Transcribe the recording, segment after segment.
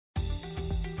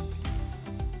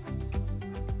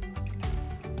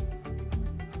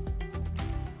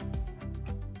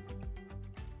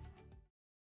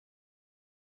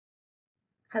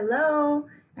Hello,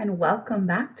 and welcome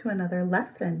back to another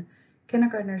lesson.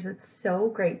 Kindergartners, it's so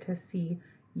great to see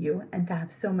you and to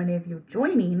have so many of you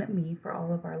joining me for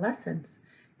all of our lessons.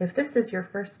 If this is your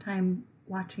first time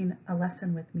watching a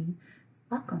lesson with me,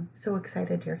 welcome. So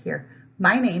excited you're here.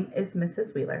 My name is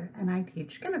Mrs. Wheeler, and I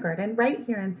teach kindergarten right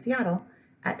here in Seattle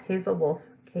at Hazel Wolf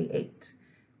K-8.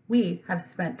 We have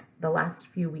spent the last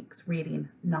few weeks reading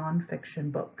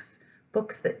nonfiction books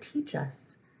that teach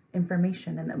us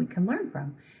information and that we can learn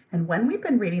from. And when we've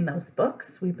been reading those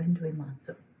books, we've been doing lots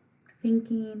of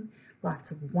thinking, lots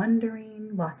of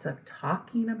wondering, lots of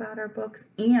talking about our books,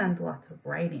 and lots of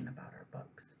writing about our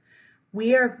books.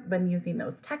 We have been using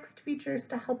those text features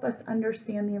to help us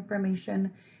understand the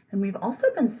information, and we've also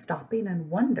been stopping and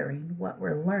wondering what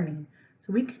we're learning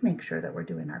so we can make sure that we're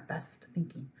doing our best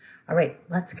thinking. All right,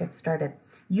 let's get started.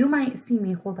 You might see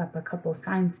me hold up a couple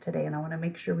signs today, and I want to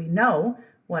make sure we know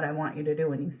what I want you to do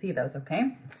when you see those,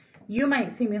 okay? You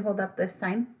might see me hold up this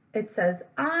sign. It says,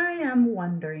 I am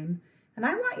wondering, and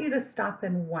I want you to stop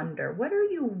and wonder. What are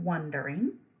you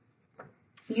wondering?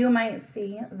 You might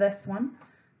see this one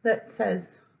that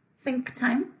says, think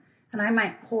time, and I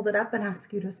might hold it up and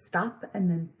ask you to stop and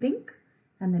then think,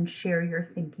 and then share your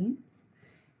thinking.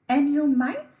 And you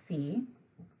might see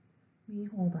me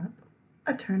hold up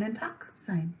a turn and talk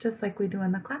sign, just like we do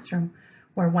in the classroom,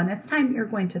 where when it's time, you're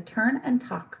going to turn and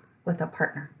talk with a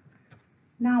partner.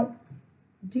 Now,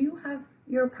 do you have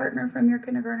your partner from your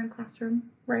kindergarten classroom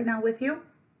right now with you?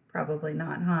 Probably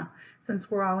not, huh? Since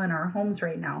we're all in our homes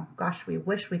right now. Gosh, we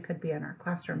wish we could be in our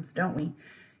classrooms, don't we?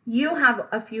 You have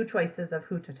a few choices of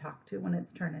who to talk to when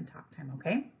it's turn and talk time,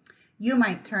 okay? You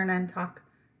might turn and talk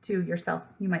to yourself.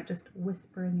 You might just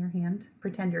whisper in your hand,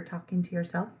 pretend you're talking to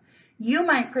yourself. You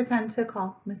might pretend to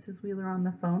call Mrs. Wheeler on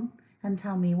the phone and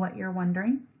tell me what you're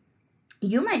wondering.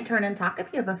 You might turn and talk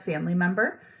if you have a family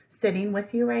member sitting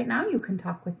with you right now. You can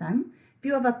talk with them. If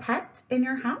you have a pet in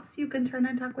your house, you can turn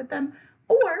and talk with them.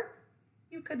 Or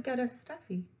you could get a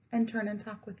stuffy and turn and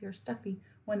talk with your stuffy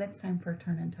when it's time for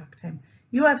turn and talk time.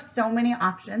 You have so many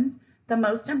options. The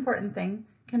most important thing,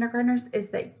 kindergartners, is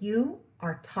that you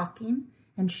are talking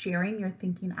and sharing your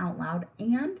thinking out loud.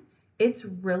 And it's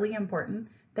really important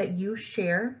that you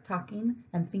share talking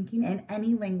and thinking in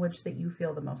any language that you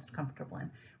feel the most comfortable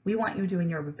in. We want you doing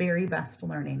your very best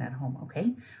learning at home,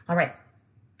 okay? All right,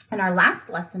 in our last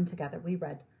lesson together, we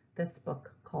read this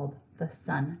book called The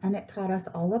Sun, and it taught us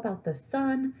all about the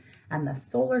sun and the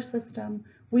solar system.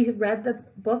 We read the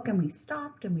book and we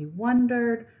stopped and we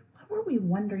wondered, what were we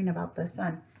wondering about the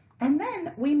sun? And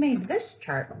then we made this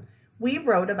chart. We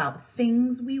wrote about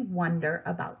things we wonder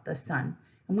about the sun.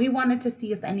 And we wanted to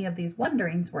see if any of these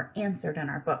wonderings were answered in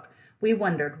our book. We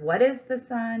wondered, what is the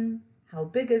sun? How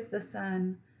big is the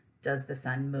sun? Does the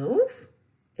sun move?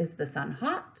 Is the sun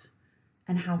hot?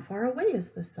 And how far away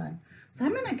is the sun? So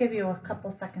I'm going to give you a couple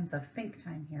seconds of think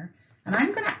time here, and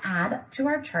I'm going to add to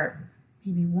our chart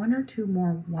maybe one or two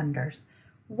more wonders.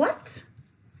 What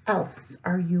else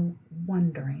are you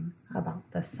wondering about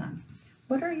the sun?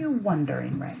 What are you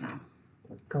wondering right now?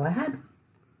 Go ahead.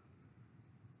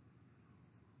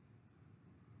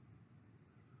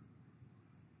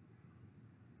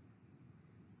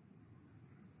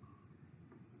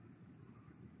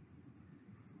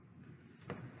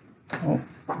 Oh,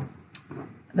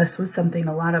 this was something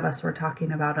a lot of us were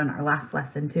talking about in our last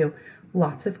lesson too.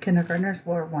 Lots of kindergartners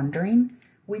were wondering.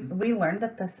 We learned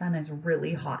that the sun is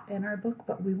really hot in our book,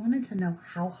 but we wanted to know,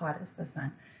 how hot is the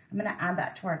sun? I'm going to add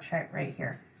that to our chart right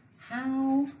here.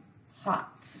 How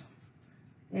hot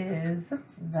is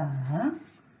the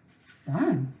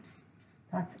sun?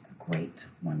 That's a great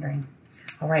wondering.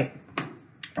 All right,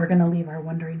 we're going to leave our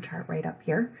wondering chart right up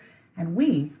here, and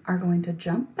we are going to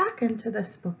jump back into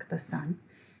this book, The Sun,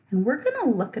 and we're going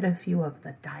to look at a few of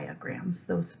the diagrams,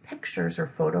 those pictures or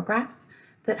photographs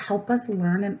that help us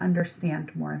learn and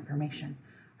understand more information.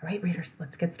 All right, readers,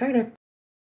 let's get started.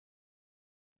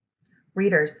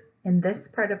 Readers, in this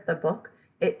part of the book,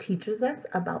 it teaches us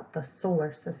about the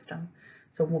solar system.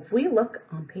 So if we look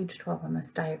on page 12 on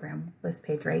this diagram, this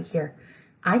page right here,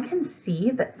 I can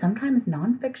see that sometimes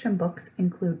nonfiction books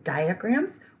include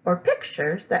diagrams or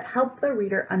pictures that help the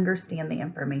reader understand the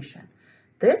information.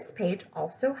 This page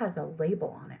also has a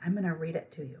label on it. I'm going to read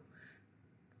it to you.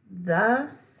 The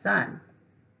sun.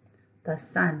 The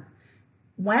sun.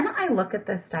 When I look at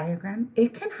this diagram,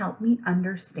 it can help me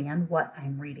understand what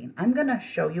I'm reading. I'm going to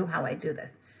show you how I do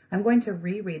this. I'm going to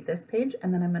reread this page,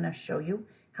 and then I'm going to show you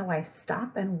how I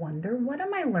stop and wonder, what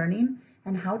am I learning,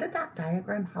 and how did that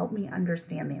diagram help me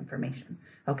understand the information?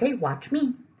 Okay, watch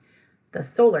me. The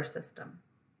solar system.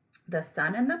 The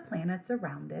sun and the planets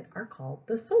around it are called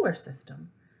the solar system.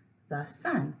 The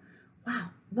sun. Wow,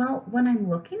 well, when I'm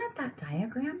looking at that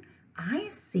diagram, I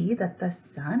see that the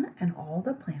sun and all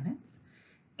the planets,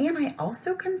 and I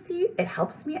also can see it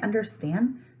helps me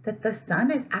understand that the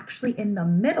sun is actually in the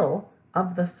middle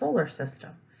of the solar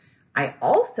system. I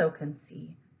also can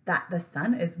see that the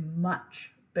sun is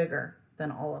much bigger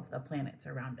than all of the planets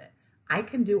around it. I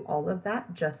can do all of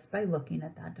that just by looking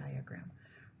at that diagram.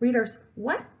 Readers,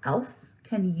 what else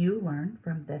can you learn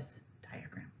from this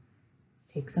diagram?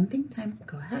 Take some think time.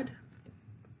 Go ahead.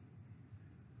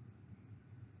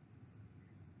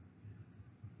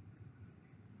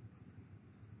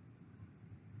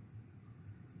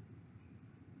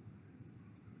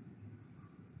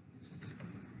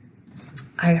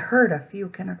 I heard a few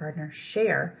kindergartners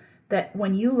share that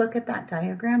when you look at that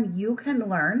diagram, you can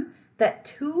learn that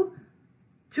two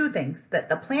things, that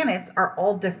the planets are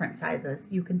all different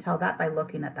sizes. You can tell that by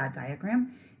looking at that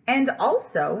diagram. And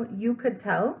also you could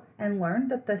tell and learn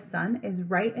that the sun is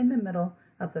right in the middle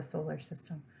of the solar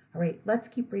system. All right, let's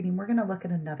keep reading. We're going to look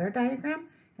at another diagram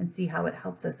and see how it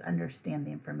helps us understand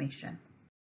the information.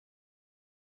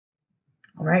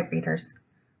 All right, readers,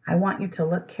 I want you to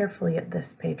look carefully at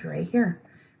this page right here.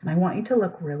 And I want you to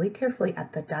look really carefully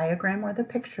at the diagram or the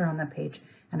picture on the page.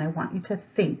 And I want you to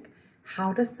think,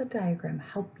 how does the diagram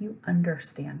help you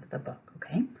understand the book,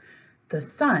 okay? The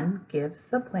sun gives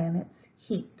the planets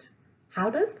heat.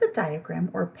 How does the diagram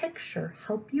or picture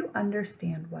help you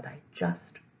understand what I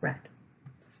just read?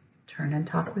 Turn and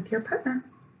talk with your partner.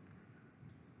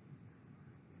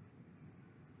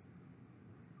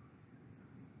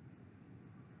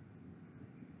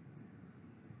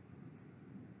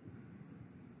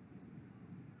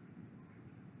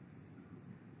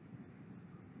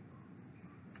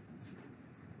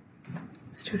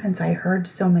 Students, I heard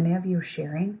so many of you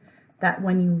sharing that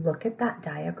when you look at that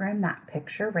diagram, that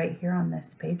picture right here on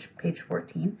this page, page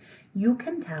 14, you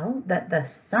can tell that the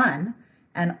sun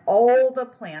and all the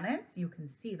planets, you can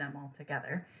see them all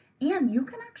together, and you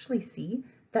can actually see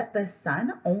that the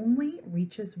sun only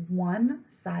reaches one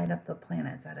side of the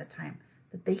planets at a time,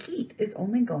 that the heat is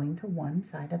only going to one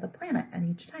side of the planet at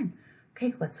each time.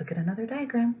 Okay, let's look at another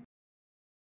diagram.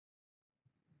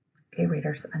 Okay,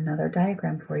 readers, another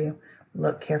diagram for you.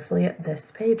 Look carefully at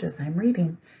this page as I'm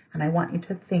reading, and I want you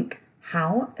to think,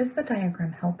 how is the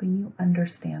diagram helping you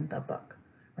understand the book?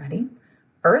 Ready?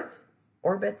 Earth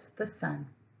orbits the sun.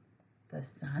 The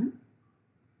sun,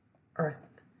 Earth.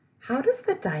 How does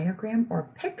the diagram or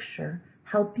picture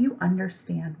help you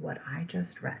understand what I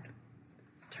just read?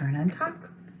 Turn and talk.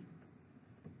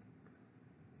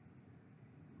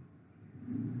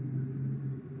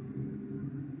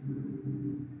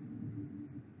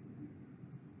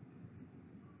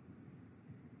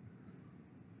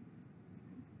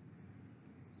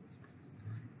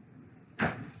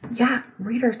 Yeah,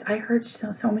 readers, I heard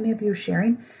so many of you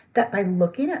sharing that by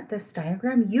looking at this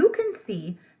diagram, you can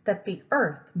see that the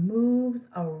Earth moves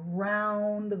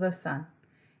around the sun.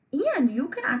 And you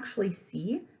can actually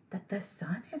see that the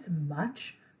sun is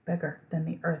much bigger than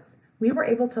the Earth. We were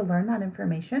able to learn that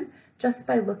information just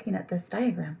by looking at this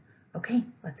diagram. Okay,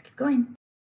 let's keep going.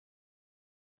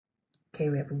 Okay,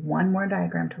 we have one more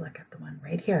diagram to look at, the one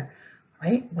right here. All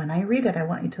right, when I read it, I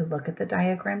want you to look at the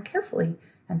diagram carefully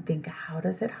and think, how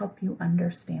does it help you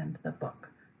understand the book?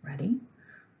 Ready?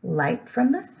 Light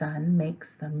from the sun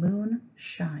makes the moon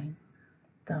shine.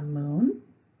 The moon,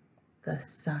 the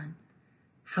sun.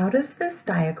 How does this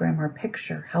diagram or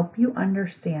picture help you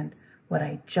understand what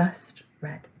I just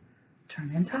read?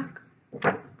 Turn and talk.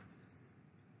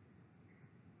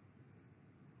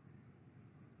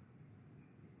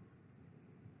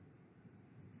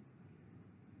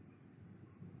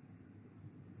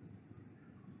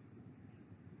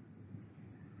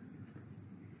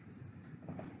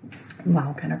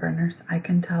 Wow, kindergartners, I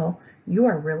can tell you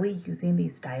are really using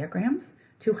these diagrams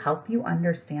to help you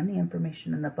understand the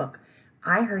information in the book.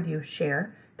 I heard you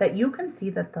share that you can see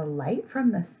that the light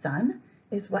from the sun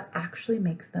is what actually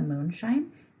makes the moon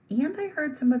shine. And I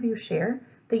heard some of you share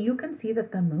that you can see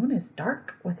that the moon is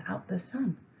dark without the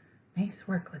sun. Nice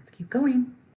work. Let's keep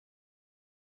going.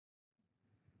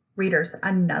 Readers,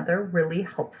 another really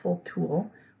helpful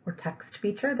tool or text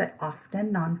feature that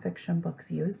often nonfiction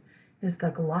books use is the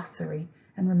glossary.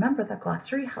 And remember, the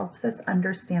glossary helps us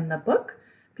understand the book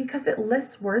because it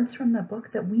lists words from the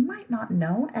book that we might not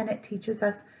know, and it teaches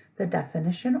us the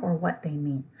definition or what they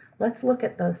mean. Let's look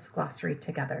at this glossary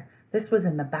together. This was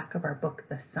in the back of our book,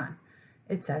 The Sun.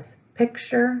 It says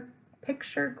picture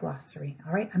glossary.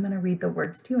 All right, I'm going to read the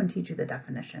words to you and teach you the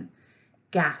definition.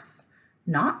 Gas,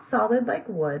 not solid like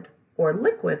wood or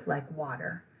liquid like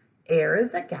water. Air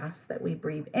is a gas that we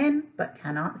breathe in but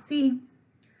cannot see.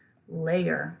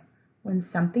 Layer, When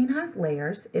something has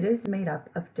layers, it is made up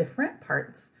of different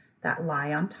parts that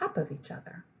lie on top of each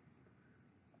other.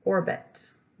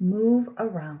 Orbit, move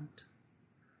around.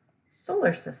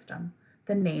 Solar system,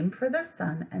 the name for the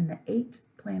sun and the 8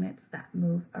 planets that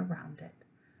move around it.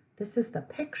 This is the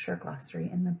picture glossary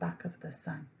in the back of the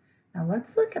sun. Now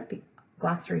let's look at the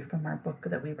glossary from our book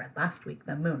that we read last week,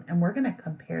 the moon, and we're going to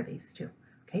compare these two.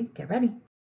 Okay, get ready.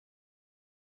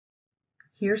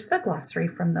 Here's the glossary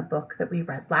from the book that we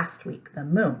read last week, the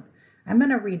moon. I'm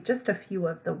going to read just a few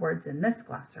of the words in this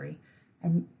glossary,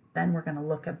 and then we're going to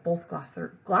look at both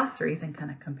glossaries and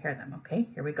kind of compare them. Okay,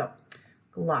 here we go.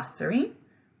 Glossary,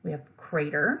 we have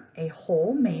crater, a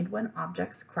hole made when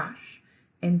objects crash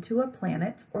into a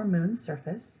planet's or moon's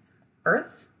surface.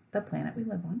 Earth, the planet we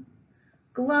live on.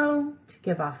 Glow, to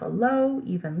give off a low,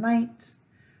 even light.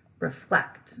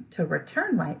 Reflect, to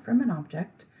return light from an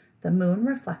object. The moon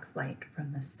reflects light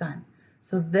from the sun.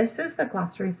 So this is the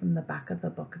glossary from the back of the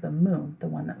book, the moon, the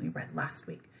one that we read last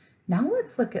week. Now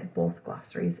let's look at both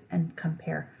glossaries and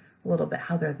compare a little bit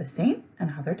how they're the same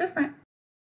and how they're different.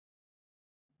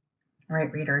 All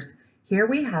right, readers, here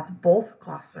we have both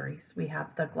glossaries. We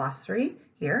have the glossary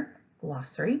here,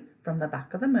 glossary from the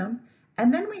back of the moon,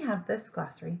 and then we have this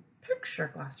glossary,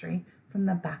 picture glossary from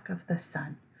the back of the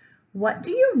sun. What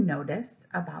do you notice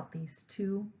about these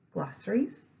two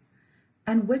glossaries?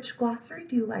 And which glossary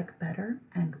do you like better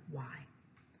and why?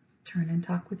 Turn and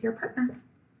talk with your partner.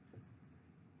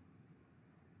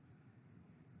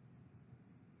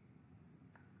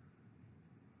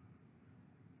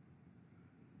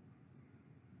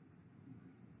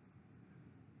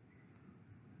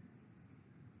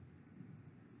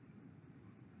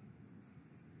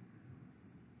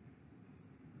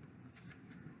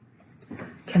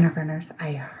 Kindergartners,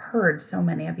 I heard so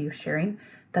many of you sharing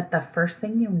that the first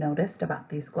thing you noticed about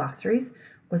these glossaries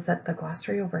was that the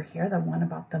glossary over here, the one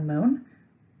about the moon,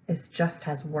 just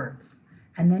has words.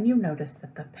 And then you notice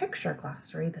that the picture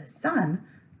glossary, the sun,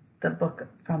 the book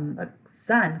from the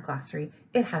sun glossary,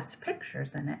 it has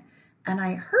pictures in it. And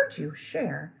I heard you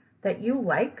share that you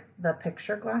like the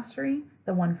picture glossary,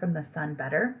 the one from the sun,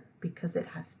 better because it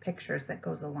has pictures that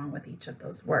goes along with each of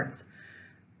those words.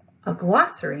 A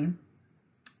glossary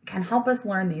can help us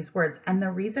learn these words. And the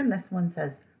reason this one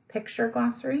says picture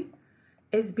glossary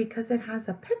is because it has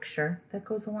a picture that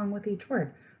goes along with each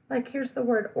word. Like here's the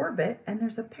word orbit, and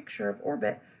there's a picture of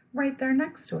orbit right there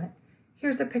next to it.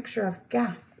 Here's a picture of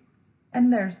gas,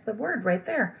 and there's the word right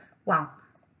there. Wow,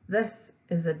 this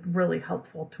is a really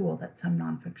helpful tool that some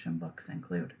nonfiction books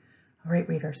include. All right,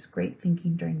 readers, great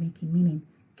thinking during making meaning.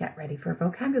 Get ready for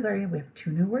vocabulary. We have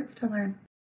 2 new words to learn.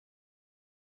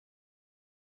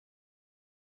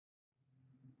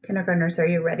 Kindergartners, are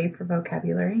you ready for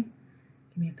vocabulary?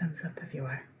 Give me a thumbs up if you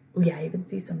are. Oh yeah, I even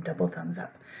see some double thumbs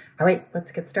up. All right,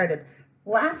 let's get started.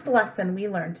 Last lesson, we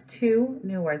learned 2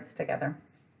 new words together.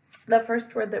 The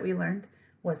first word that we learned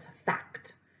was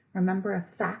fact. Remember,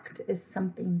 a fact is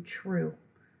something true.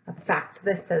 A fact,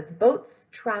 this says boats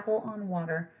travel on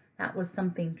water. That was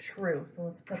something true. So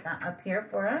let's put that up here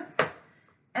for us.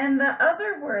 And the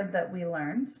other word that we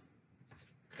learned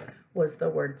was the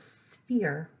word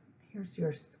sphere. Here's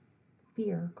your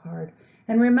sphere card.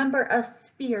 And remember, a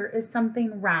sphere is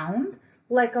something round,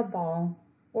 like a ball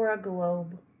or a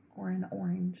globe or an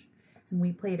orange. And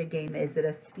we played a game. Is it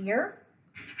a sphere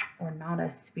or not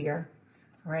a sphere?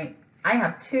 All right. I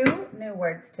have 2 new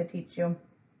words to teach you.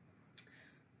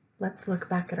 Let's look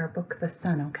back at our book, The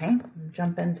Sun, okay?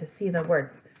 Jump in to see the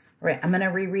words. All right, I'm going to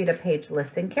reread a page.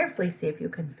 Listen carefully. See if you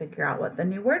can figure out what the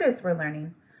new word is we're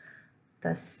learning.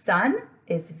 The sun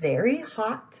is very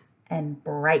hot and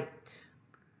bright.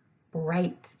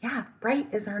 Bright. Yeah, bright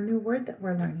is our new word that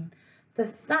we're learning. The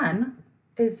sun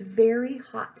is very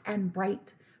hot and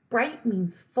bright. Bright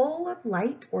means full of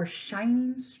light or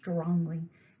shining strongly.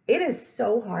 It is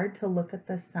so hard to look at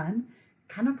the sun.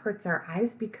 It kind of hurts our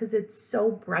eyes because it's so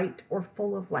bright or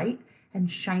full of light and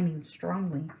shining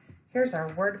strongly. Here's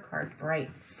our word card,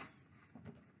 bright.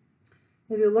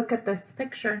 If you look at this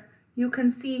picture, you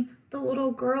can see the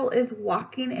little girl is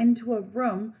walking into a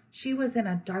room. She was in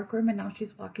a dark room and now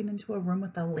she's walking into a room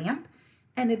with a lamp,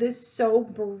 and it is so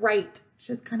bright.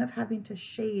 She's kind of having to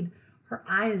shade her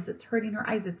eyes. It's hurting her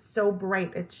eyes. It's so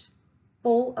bright. It's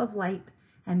full of light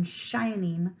and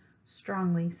shining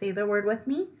strongly. Say the word with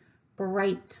me.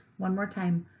 Bright. One more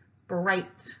time.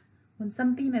 Bright. When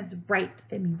something is bright,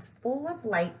 it means full of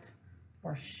light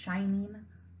or shining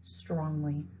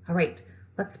strongly. All right,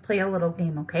 let's play a little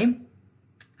game, okay?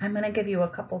 I'm going to give you a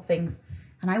couple things,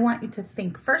 and I want you to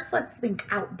think. First, let's think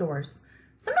outdoors.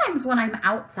 Sometimes when I'm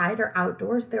outside or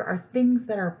outdoors, there are things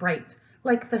that are bright,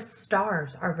 like the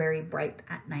stars are very bright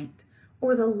at night.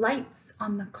 or the lights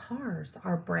on the cars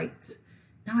are bright.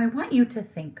 Now I want you to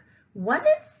think, what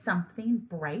is something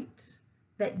bright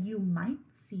that you might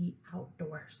see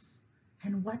outdoors?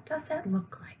 And what does it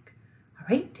look like? All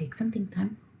right, take some think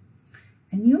time.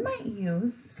 And you might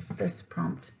use this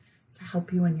prompt to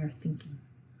help you in your thinking.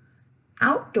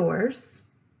 Outdoors,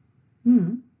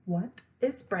 what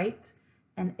is bright?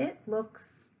 And it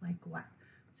looks like what?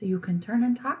 So you can turn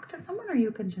and talk to someone, or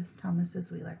you can just tell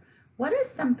Mrs. Wheeler, what is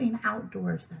something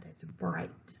outdoors that is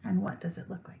bright? And what does it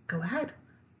look like? Go ahead.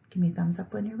 Give me a thumbs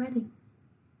up when you're ready.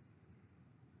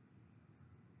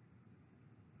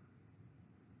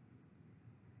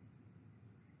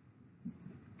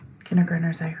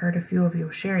 Kindergartners, I heard a few of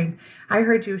you sharing. I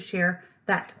heard you share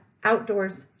that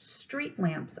outdoors street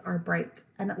lamps are bright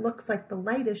and it looks like the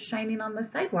light is shining on the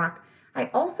sidewalk. I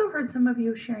also heard some of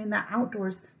you sharing that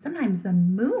outdoors, sometimes the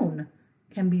moon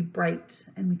can be bright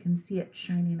and we can see it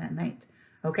shining at night.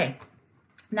 Okay,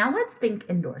 now let's think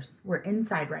indoors. We're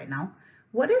inside right now.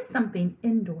 What is something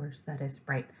indoors that is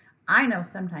bright? I know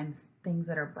sometimes things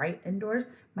that are bright indoors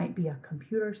might be a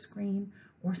computer screen,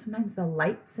 or sometimes the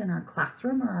lights in our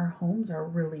classroom or our homes are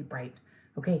really bright.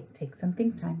 Okay, take some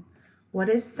think time. What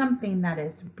is something that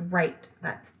is bright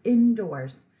that's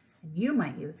indoors? And you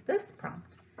might use this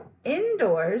prompt.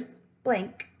 Indoors,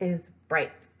 blank is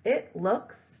bright. It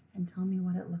looks, and tell me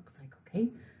what it looks like, okay?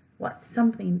 What's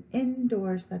something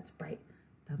indoors that's bright?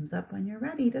 Thumbs up when you're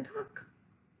ready to talk.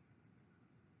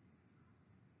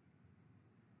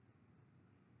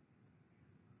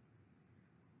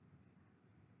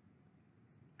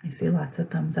 I see lots of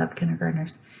thumbs up,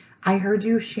 kindergartners. I heard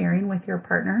you sharing with your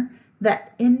partner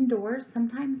that indoors,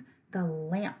 sometimes the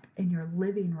lamp in your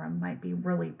living room might be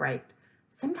really bright.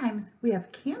 Sometimes we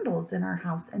have candles in our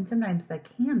house, and sometimes the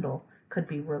candle could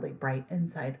be really bright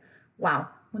inside. Wow,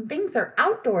 when things are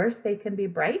outdoors, they can be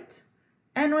bright.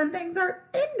 And when things are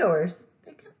indoors,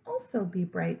 they can also be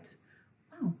bright.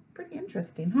 Wow, pretty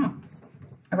interesting, huh?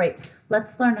 All right,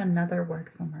 let's learn another word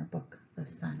from our book, The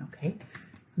Sun, okay?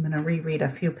 I'm going to reread a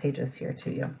few pages here to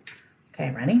you.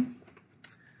 Okay, ready?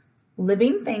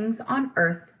 Living things on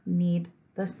earth need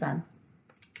the sun.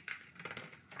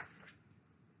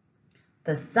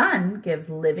 The sun gives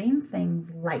living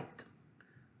things light.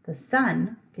 The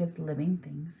sun gives living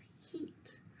things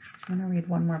heat. I'm going to read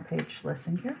one more page.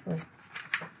 Listen carefully.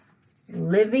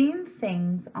 Living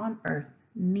things on earth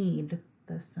need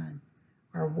the sun.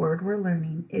 Our word we're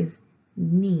learning is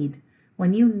need.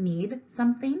 When you need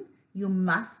something, you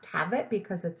must have it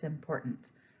because it's important.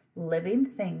 Living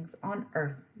things on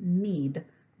earth need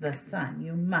the sun.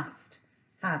 You must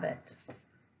have it.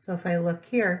 So if I look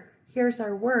here, here's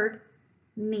our word,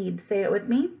 need. Say it with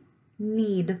me.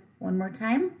 Need. One more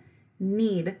time.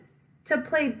 Need. To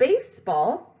play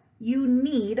baseball, you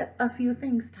need a few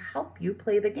things to help you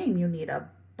play the game. You need a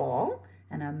ball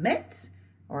and a mitt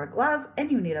or a glove,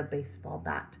 and you need a baseball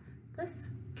bat. This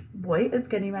boy is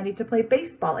getting ready to play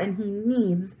baseball, and he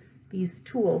needs these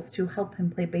tools to help him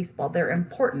play baseball. They're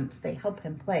important. They help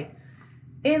him play.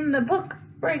 In the book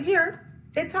right here,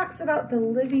 it talks about the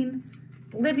living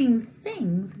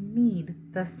things need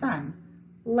the sun.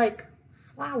 Like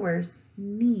flowers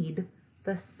need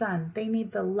the sun. They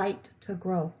need the light to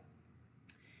grow.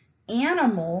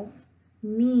 Animals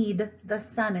need the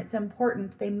sun. It's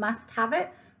important. They must have it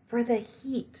for the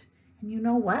heat. And you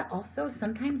know what? Also,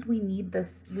 sometimes we need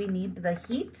this. We need the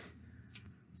heat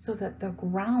so that the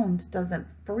ground doesn't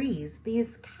freeze.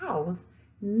 These cows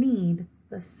need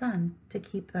the sun to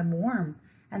keep them warm.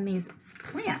 And these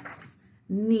plants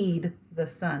need the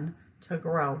sun to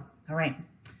grow. All right,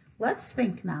 let's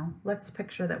think now. Let's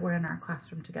picture that we're in our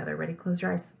classroom together. Ready? Close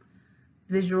your eyes.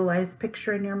 Visualize,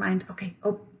 picture in your mind. Okay,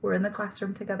 oh, we're in the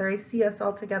classroom together. I see us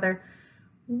all together.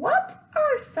 What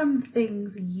are some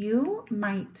things you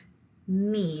might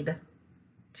need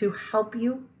to help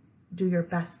you do your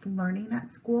best learning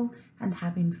at school and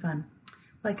having fun?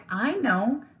 Like, I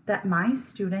know that my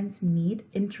students need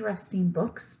interesting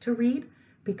books to read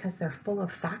because they're full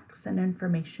of facts and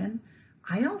information.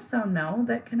 I also know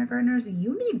that kindergartners,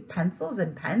 you need pencils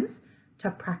and pens to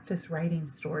practice writing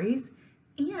stories,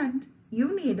 and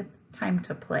you need time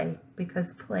to play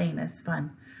because playing is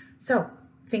fun. So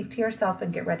think to yourself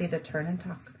and get ready to turn and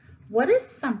talk. What is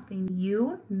something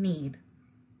you need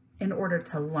in order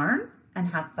to learn and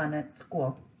have fun at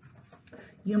school?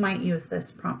 You might use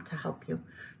this prompt to help you.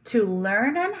 To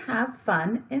learn and have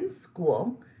fun in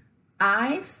school,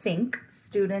 I think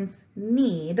students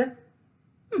need,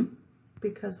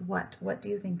 because what? What do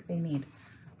you think they need?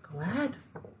 Go ahead,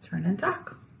 turn and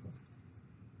talk.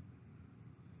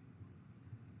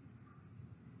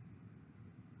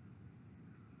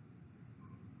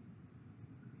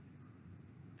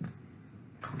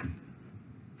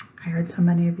 so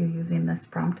many of you using this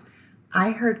prompt.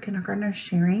 I heard kindergartners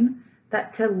sharing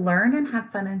that to learn and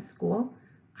have fun in school,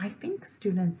 I think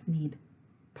students need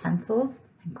pencils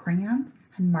and crayons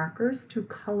and markers to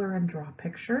color and draw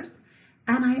pictures.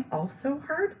 And I also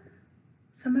heard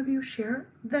some of you share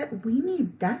that we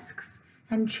need desks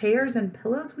and chairs and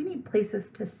pillows. We need places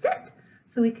to sit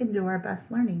so we can do our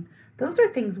best learning. Those are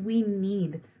things we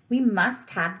need. We must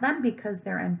have them because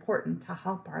they're important to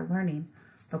help our learning.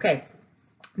 Okay,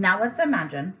 now let's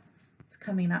imagine it's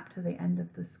coming up to the end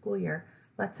of the school year.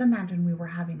 Let's imagine we were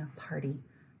having a party,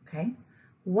 okay?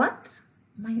 What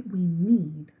might we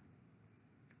need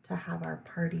to have our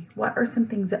party? What are some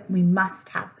things that we must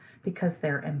have because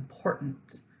they're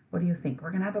important? What do you think?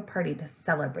 We're gonna have a party to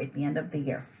celebrate the end of the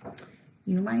year.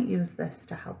 You might use this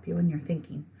to help you in your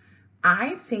thinking.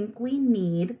 I think we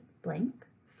need blank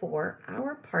for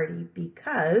our party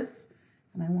because,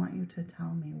 and I want you to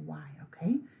tell me why,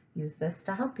 okay? Use this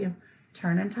to help you.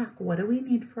 Turn and talk. What do we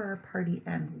need for our party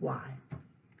and why?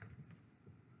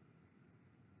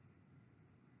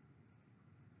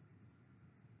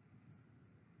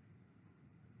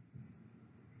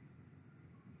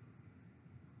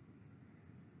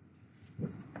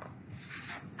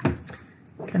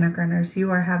 Kindergartners,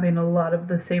 you are having a lot of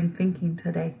the same thinking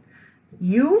today.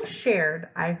 You shared,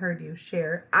 I heard you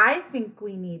share, I think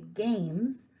we need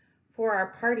games for our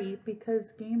party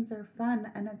because games are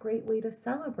fun and a great way to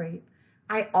celebrate.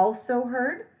 I also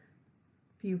heard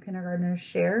a few kindergartners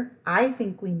share, I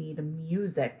think we need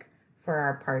music for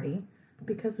our party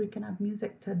because we can have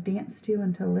music to dance to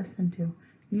and to listen to.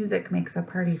 Music makes a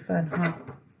party fun, huh?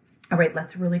 All right,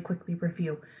 let's really quickly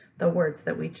review the words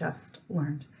that we just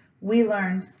learned. We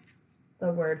learned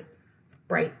the word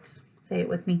bright. Say it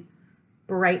with me.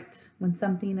 Bright. When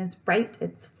something is bright,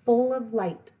 it's full of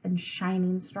light and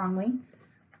shining strongly.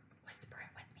 Whisper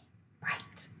it with me.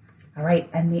 Bright. All right,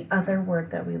 and the other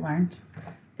word that we learned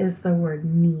is the word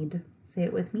need. Say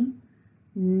it with me.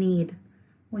 Need.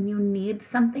 When you need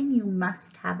something, you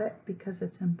must have it because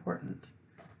it's important.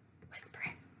 Whisper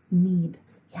it. Need.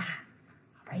 Yeah.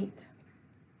 All right.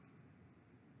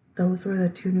 Those were the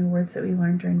two new words that we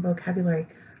learned during vocabulary.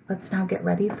 Let's now get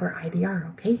ready for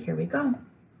IDR. Okay, here we go.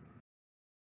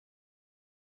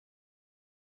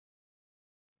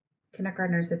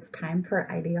 Kindergartners, it's time for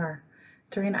IDR.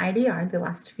 During IDR, the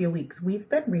last few weeks, we've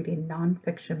been reading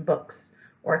nonfiction books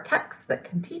or texts that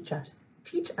can teach us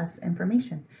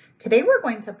information. Today, we're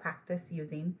going to practice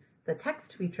using the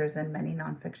text features in many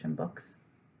nonfiction books.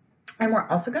 And we're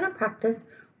also going to practice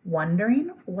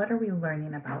wondering what are we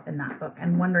learning about in that book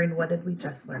and wondering what did we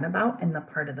just learn about in the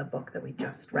part of the book that we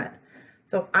just read.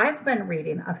 So I've been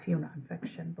reading a few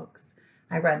nonfiction books.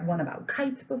 I read one about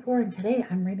kites before, and today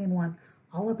I'm reading one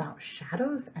all about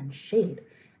shadows and shade.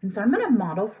 And so I'm going to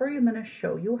model for you. I'm going to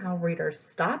show you how readers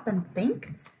stop and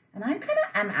think. And I kind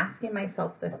of am asking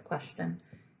myself this question.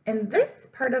 In this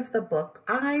part of the book,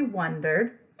 I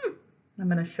wondered, I'm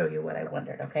going to show you what I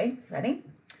wondered, okay? Ready?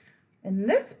 In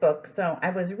this book, so I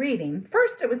was reading,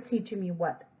 first it was teaching me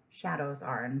what shadows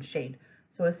are and shade.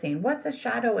 So it was saying, what's a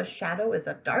shadow? A shadow is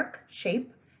a dark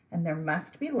shape, and there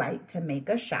must be light to make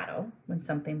a shadow. When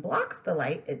something blocks the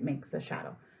light, it makes a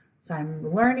shadow. So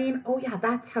I'm learning, oh yeah,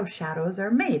 that's how shadows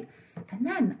are made. And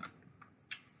then,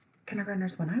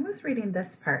 kindergartners, when I was reading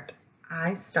this part,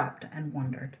 I stopped and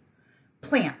wondered.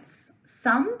 Plants.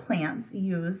 Some plants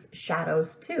use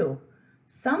shadows too.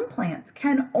 Some plants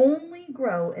can only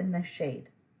grow in the shade.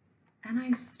 And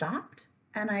I stopped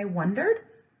and I wondered,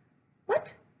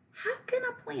 how can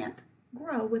a plant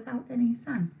grow without any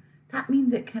sun? That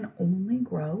means it can only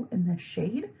grow in the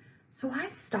shade. So I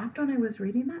stopped when I was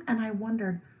reading that and I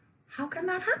wondered, how can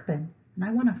that happen? And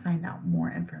I want to find out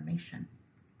more information.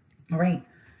 All right,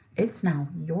 it's now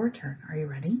your turn. Are you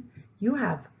ready? You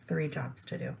have 3 jobs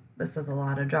to do. This is a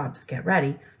lot of jobs. Get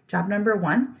ready. Job number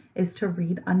 1 is to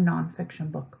read a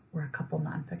nonfiction book or a couple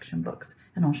nonfiction books.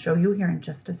 And I'll show you here in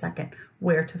just a second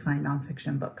where to find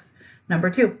nonfiction books. Number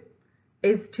 2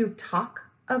 is to talk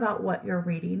about what you're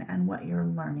reading and what you're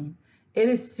learning. It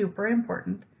is super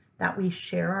important that we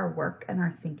share our work and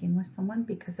our thinking with someone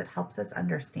because it helps us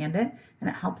understand it and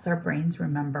it helps our brains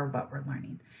remember what we're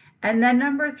learning. And then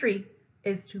number 3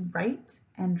 is to write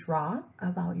and draw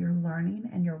about your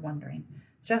learning and your wondering,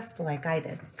 just like I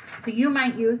did. So you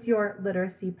might use your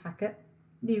literacy packet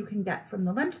you can get from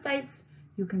the lunch sites,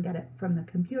 you can get it from the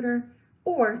computer,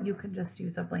 or you can just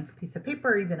use a blank piece of paper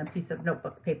or even a piece of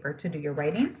notebook paper to do your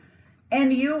writing.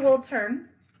 And you will turn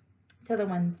to the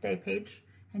Wednesday page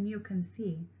and you can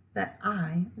see that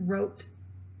I wrote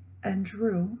and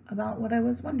drew about what I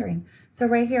was wondering. So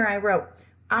right here I wrote,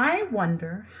 I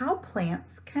wonder how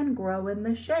plants can grow in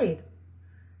the shade.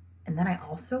 And then I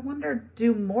also wondered,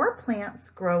 do more plants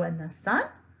grow in the sun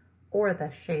or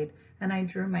the shade? And I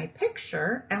drew my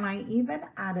picture, and I even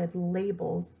added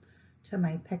labels to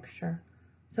my picture.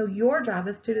 So your job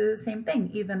is to do the same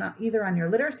thing, either on your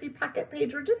literacy packet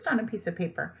page or just on a piece of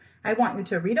paper. I want you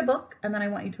to read a book, and then I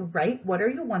want you to write, what are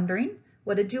you wondering?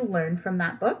 What did you learn from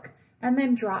that book? And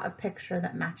then draw a picture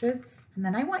that matches. And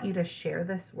then I want you to share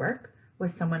this work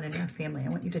with someone in your family. I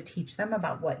want you to teach them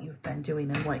about what you've been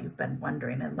doing and what you've been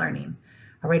wondering and learning.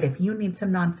 All right, if you need some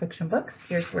nonfiction books,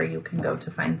 here's where you can go to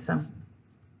find some.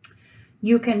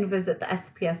 You can visit the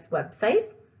SPS website,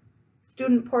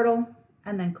 student portal,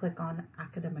 and then click on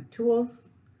academic tools.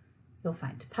 You'll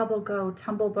find PebbleGo,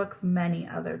 Tumble Books, many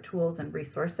other tools and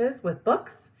resources with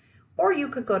books. Or you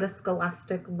could go to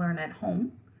Scholastic Learn at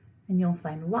Home, and you'll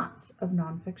find lots of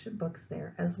nonfiction books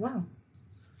there as well.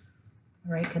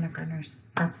 All right, kindergartners,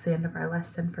 that's the end of our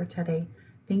lesson for today.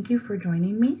 Thank you for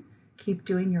joining me. Keep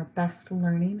doing your best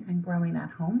learning and growing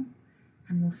at home,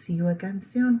 and we'll see you again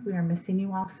soon. We are missing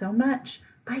you all so much.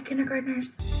 Bye,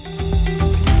 kindergartners.